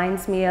 this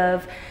reminds me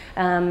of,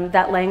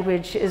 that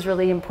language is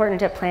really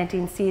important at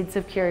planting seeds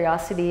of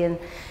curiosity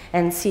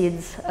and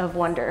seeds of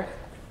wonder.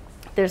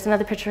 There's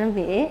another picture of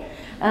me.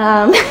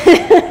 I'll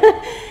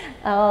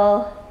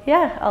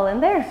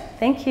end there.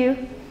 Thank you.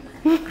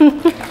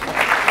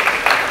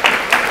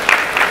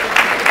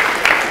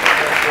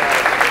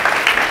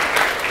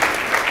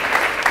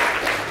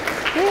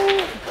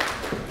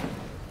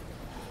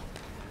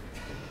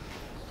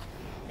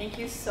 Thank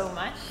you so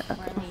much,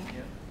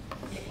 Marlene.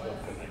 It was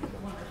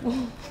wonderful.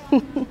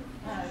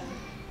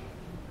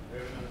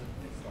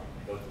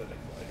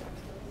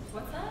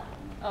 What's that?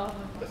 Oh. I'm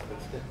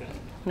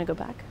gonna go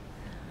back.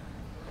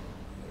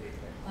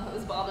 Oh, it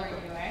was bothering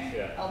you, eh?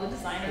 Yeah. All the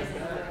designers in the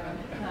room.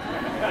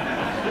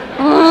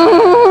 All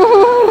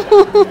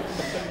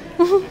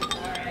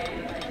right.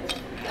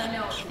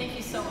 No, thank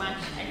you so much.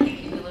 I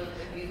think you delivered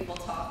a beautiful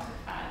talk.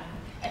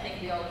 I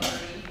think we all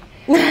agree.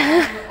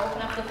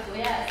 Open up the floor.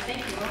 Yes, thank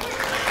you.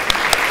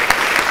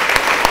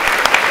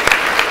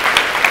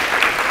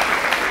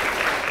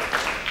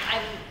 I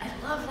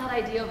love that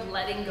idea of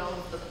letting go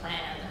of the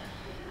plan.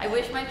 I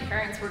wish my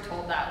parents were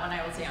told that when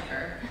I was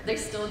younger. They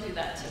still do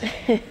that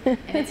today.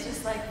 And it's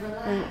just like,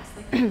 relax,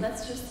 like,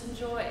 let's just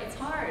enjoy. It's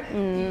hard.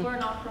 People are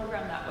not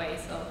programmed that way,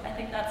 so I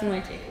think that's my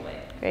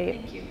takeaway. Great.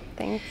 Thank you.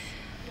 Thanks.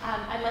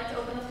 I'd like to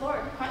open the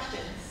floor.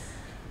 Questions?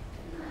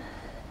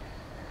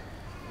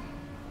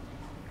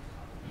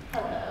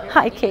 Hello.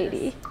 Hi,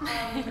 Katie.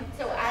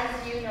 So as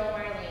you know,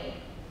 Marlene,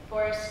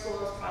 forest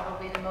school is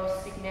probably the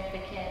most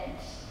significant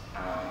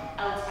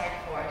outside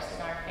force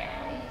in our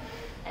family,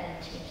 and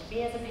changed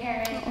me as a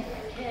parent and my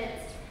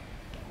kids,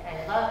 and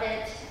I love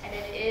it, and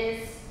it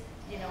is,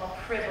 you know, a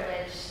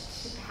privilege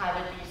to have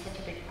it be such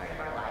a big part of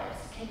our lives.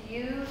 Can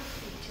you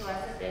speak to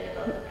us a bit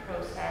about the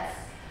process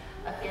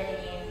of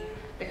getting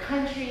the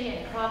country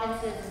and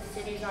provinces and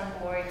cities on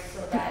board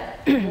so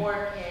that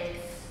more kids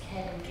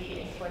can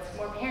be influenced,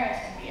 more parents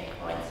can be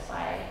influenced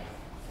by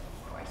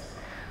forest?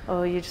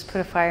 Oh, you just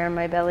put a fire in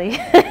my belly.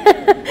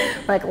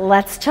 Like,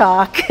 let's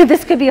talk.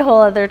 This could be a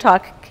whole other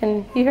talk.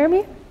 Can you hear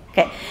me?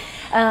 Okay.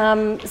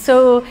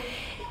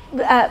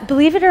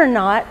 Believe it or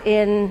not,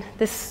 in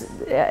this,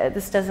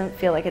 this doesn't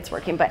feel like it's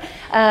working, but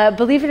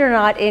believe it or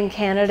not, in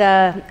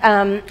Canada,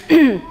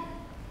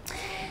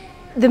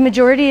 the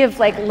majority of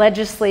like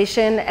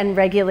legislation and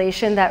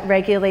regulation that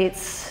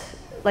regulates,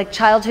 like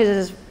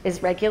childhood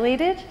is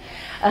regulated,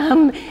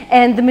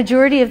 and the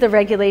majority of the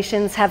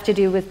regulations have to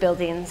do with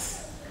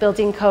buildings,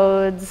 building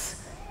codes,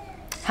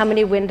 how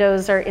many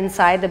windows are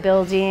inside the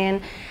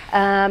building.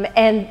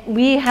 And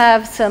we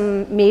have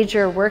some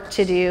major work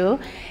to do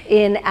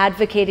in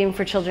advocating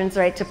for children's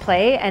right to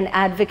play and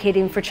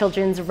advocating for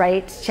children's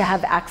right to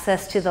have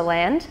access to the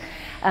land.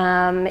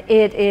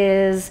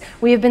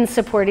 We have been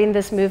supporting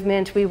this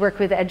movement. We work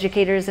with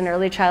educators and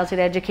early childhood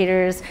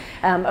educators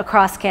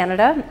across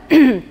Canada.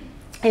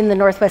 In the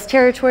Northwest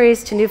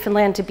Territories, to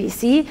Newfoundland, to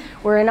BC.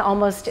 We're in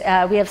almost,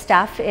 we have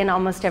staff in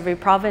almost every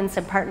province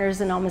and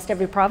partners in almost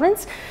every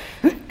province.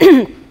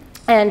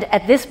 And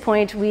at this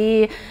point,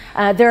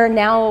 there are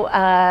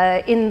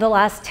now, in the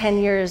last 10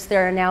 years,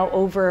 there are now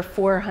over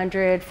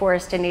 400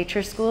 forest and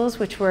nature schools,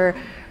 which we're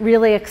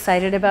really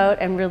excited about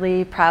and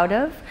really proud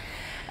of.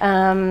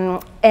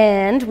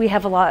 And we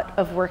have a lot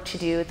of work to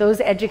do.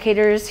 Those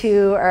educators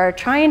who are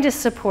trying to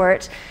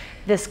support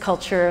this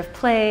culture of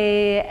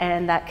play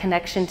and that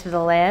connection to the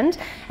land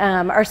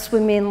are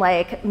swimming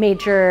like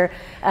major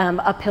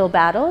uphill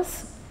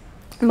battles.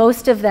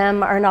 Most of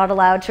them are not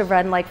allowed to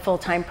run like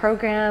full-time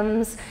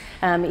programs,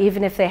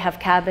 even if they have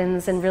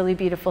cabins and really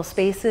beautiful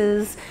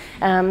spaces.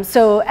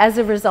 So as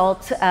a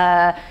result,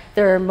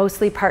 they're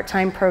mostly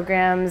part-time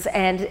programs,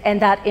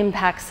 and that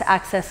impacts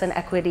access and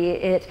equity.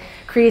 It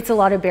creates a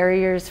lot of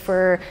barriers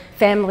for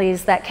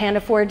families that can't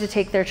afford to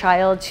take their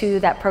child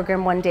to that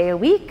program one day a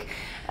week.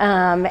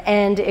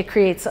 And it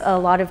creates a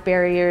lot of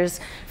barriers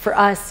for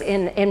us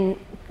in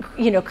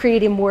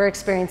creating more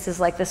experiences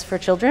like this for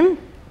children.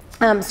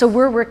 So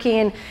we're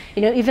working,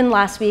 even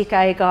last week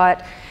I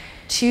got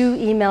 2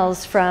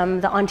 emails from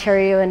the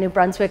Ontario and New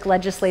Brunswick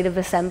Legislative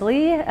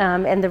Assembly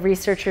and the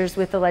researchers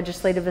with the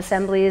legislative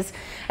assemblies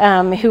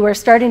who are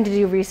starting to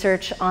do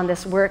research on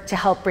this work to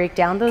help break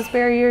down those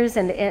barriers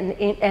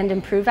and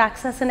improve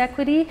access and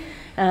equity.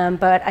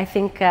 But I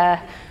think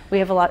we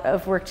have a lot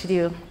of work to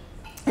do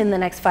in the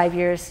next 5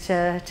 years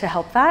to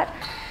help that.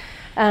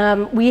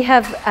 We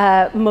have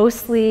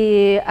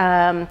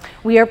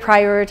we are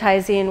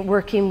prioritizing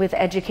working with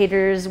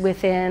educators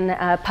within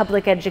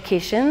public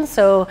education.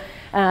 So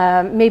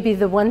maybe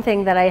the one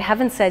thing that I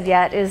haven't said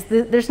yet is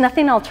there's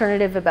nothing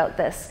alternative about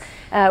this.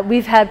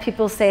 We've had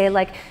people say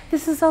like,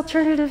 this is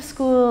alternative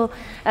school.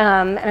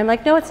 And I'm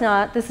like, no, it's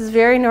not. This is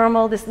very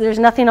normal. There's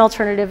nothing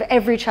alternative.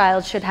 Every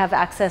child should have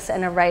access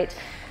and a right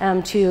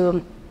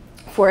to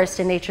forest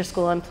and nature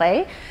school and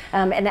play,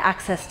 and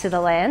access to the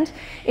land.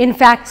 In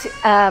fact,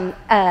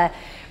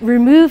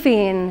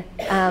 removing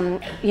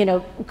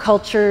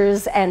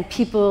cultures and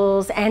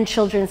people's and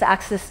children's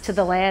access to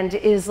the land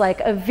is like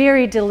a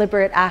very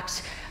deliberate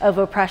act of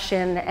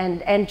oppression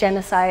and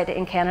genocide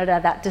in Canada.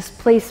 That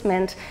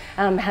displacement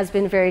has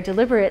been very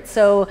deliberate.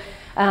 So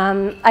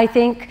I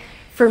think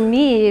for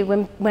me,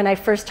 when I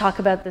first talk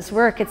about this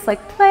work, it's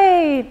like,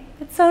 play,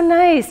 it's so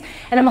nice.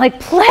 And I'm like,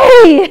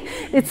 play,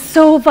 it's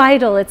so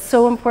vital, it's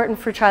so important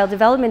for child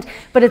development,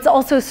 but it's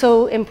also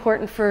so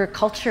important for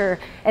culture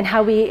and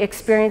how we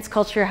experience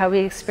culture, how we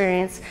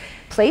experience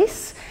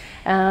place.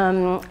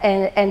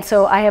 And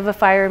so I have a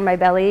fire in my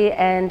belly,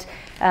 and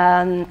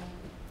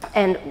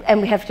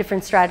we have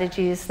different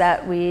strategies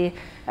that we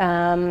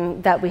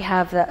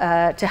have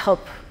to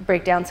help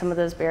break down some of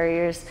those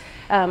barriers.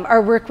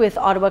 Our work with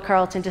Ottawa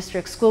Carleton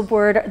District School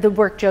Board, the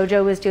work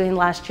Jojo was doing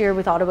last year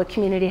with Ottawa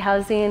Community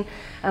Housing,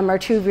 are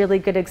two really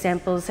good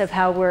examples of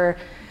how we're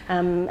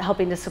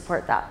helping to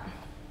support that.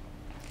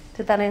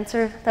 Did that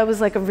answer? That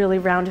was like a really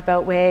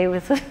roundabout way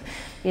with,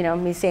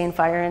 me saying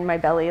fire in my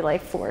belly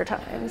like 4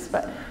 times,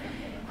 but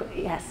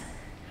yes.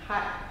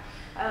 Hi.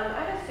 I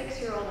have a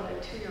 6-year-old and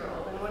a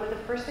 2-year-old, and one of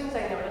the first things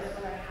I noticed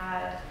when I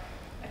had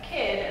a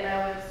kid and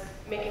I was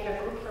making a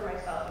group for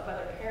myself of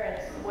other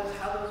parents was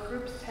how those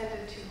groups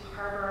tended to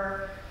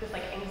harbor this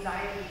like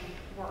anxiety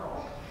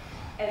world,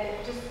 and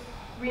it just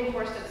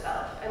reinforced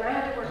itself. And I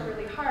had to work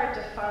really hard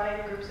to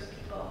find groups of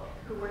people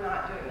who were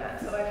not doing that.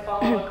 So I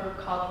follow a group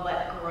called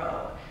Let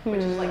Grow,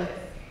 which is like this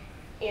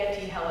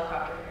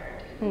anti-helicopter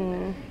parenting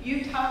movement.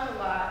 You talk a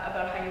lot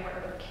about how you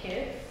work with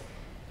kids,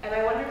 and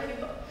I wonder if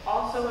you've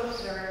also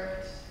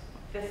observed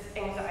this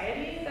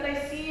anxiety that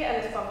I see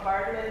and this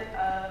bombardment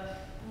of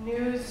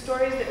news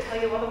stories that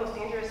tell you all the most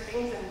dangerous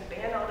things and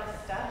ban all this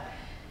stuff,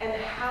 and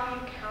how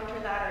you counter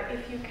that, or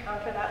if you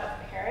counter that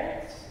with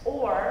parents,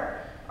 or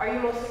are you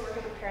mostly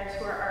working with parents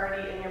who are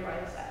already in your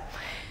mindset?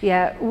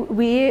 Yeah,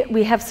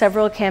 we have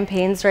several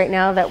campaigns right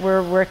now that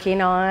we're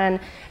working on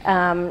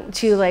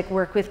to like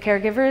work with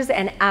caregivers,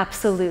 and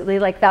absolutely,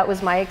 like that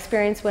was my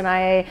experience when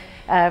I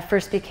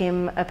first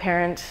became a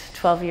parent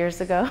 12 years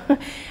ago,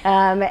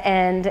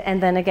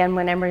 and then again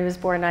when Emery was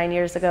born 9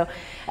 years ago,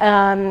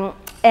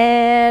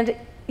 and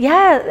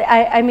yeah,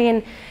 I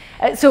mean,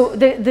 so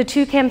the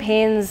two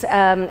campaigns,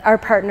 our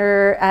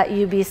partner at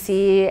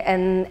UBC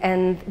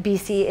and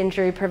BC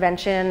Injury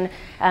Prevention,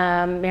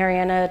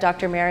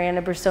 Dr.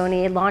 Mariana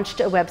Bersoni, launched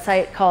a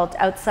website called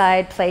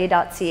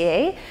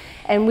outsideplay.ca.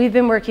 And we've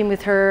been working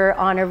with her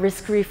on a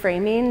risk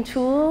reframing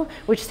tool,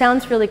 which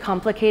sounds really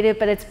complicated,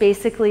 but it's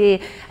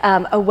basically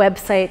a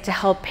website to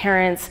help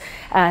parents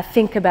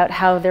think about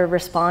how they're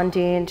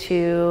responding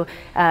to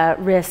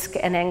risk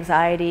and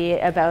anxiety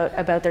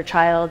about their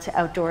child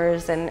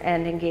outdoors and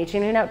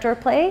engaging in outdoor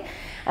play.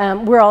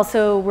 We're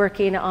also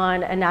working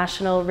on a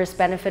national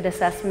risk-benefit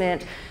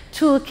assessment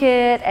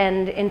toolkit,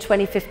 and in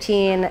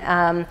 2015,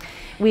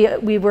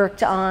 we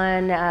worked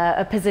on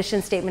a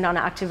position statement on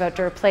active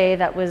outdoor play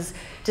that was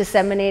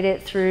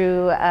disseminated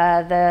through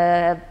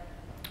the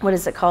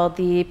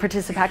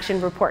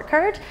Participation Report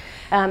Card.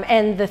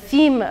 And the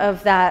theme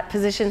of that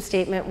position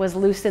statement was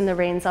loosen the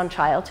reins on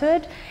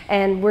childhood.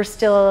 And we're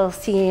still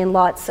seeing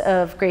lots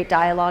of great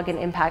dialogue and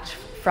impact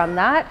from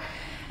that.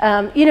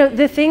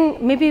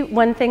 Maybe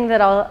one thing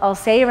that I'll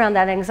say around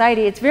that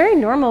anxiety, it's very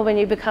normal when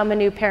you become a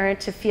new parent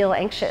to feel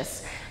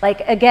anxious.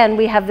 Like, again,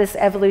 we have this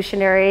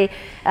evolutionary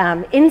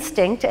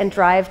instinct and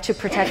drive to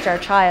protect our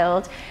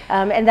child,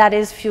 and that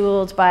is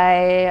fueled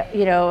by,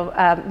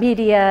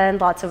 media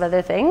and lots of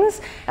other things.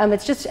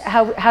 It's just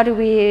how do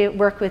we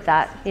work with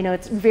that?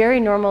 It's very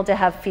normal to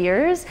have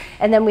fears,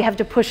 and then we have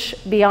to push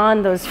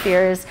beyond those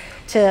fears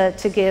to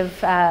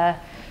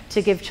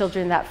give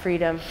children that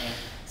freedom.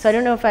 So I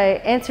don't know if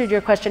I answered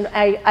your question.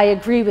 I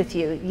agree with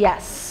you,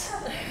 yes.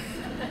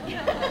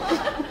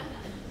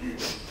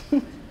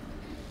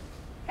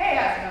 Hey,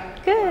 how's it going?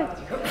 Good.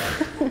 So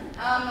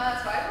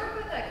I work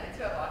with kids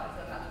who have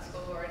autism at the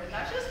school board, and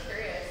I was just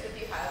curious if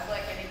you have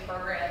like any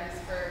programs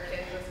for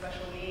kids with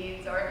special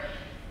needs, or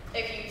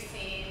if you've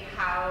seen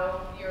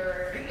how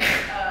your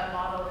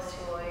model of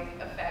schooling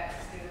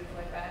affects students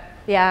like that.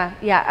 Yeah,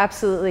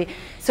 absolutely.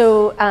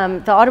 So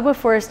the Ottawa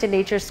Forest and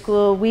Nature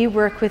School, we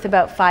work with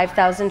about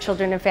 5,000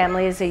 children and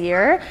families a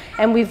year,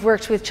 and we've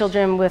worked with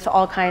children with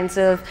all kinds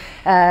of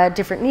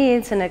different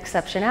needs and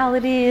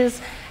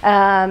exceptionalities,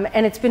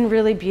 and it's been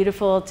really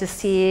beautiful to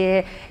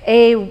see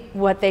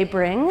what they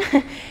bring,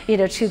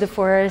 to the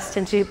forest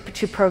and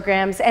to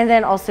programs, and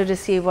then also to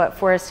see what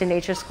Forest and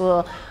Nature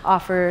School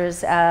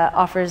offers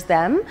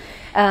them.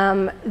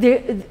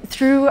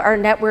 Through our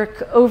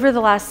network over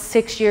the last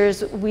 6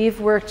 years, we've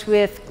worked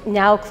with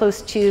now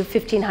close to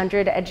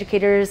 1,500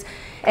 educators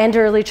and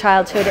early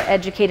childhood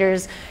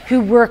educators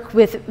who work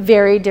with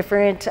very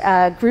different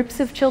groups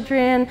of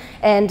children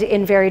and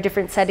in very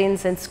different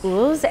settings and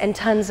schools. And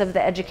tons of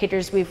the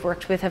educators we've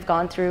worked with have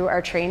gone through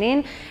our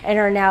training and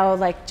are now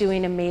like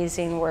doing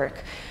amazing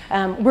work.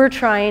 We're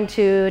trying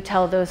to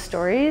tell those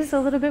stories a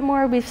little bit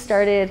more. We've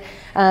started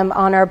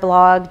on our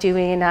blog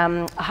doing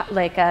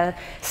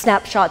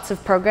snapshots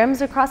of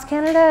programs across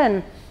Canada,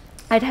 and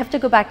I'd have to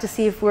go back to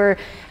see if we're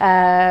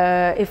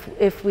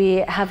if we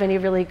have any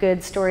really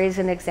good stories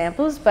and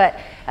examples, but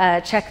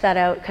check that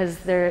out because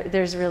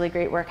there's really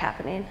great work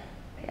happening.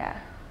 Yeah.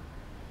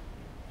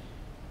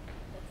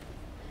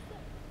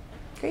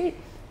 Great.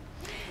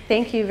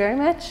 Thank you very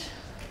much.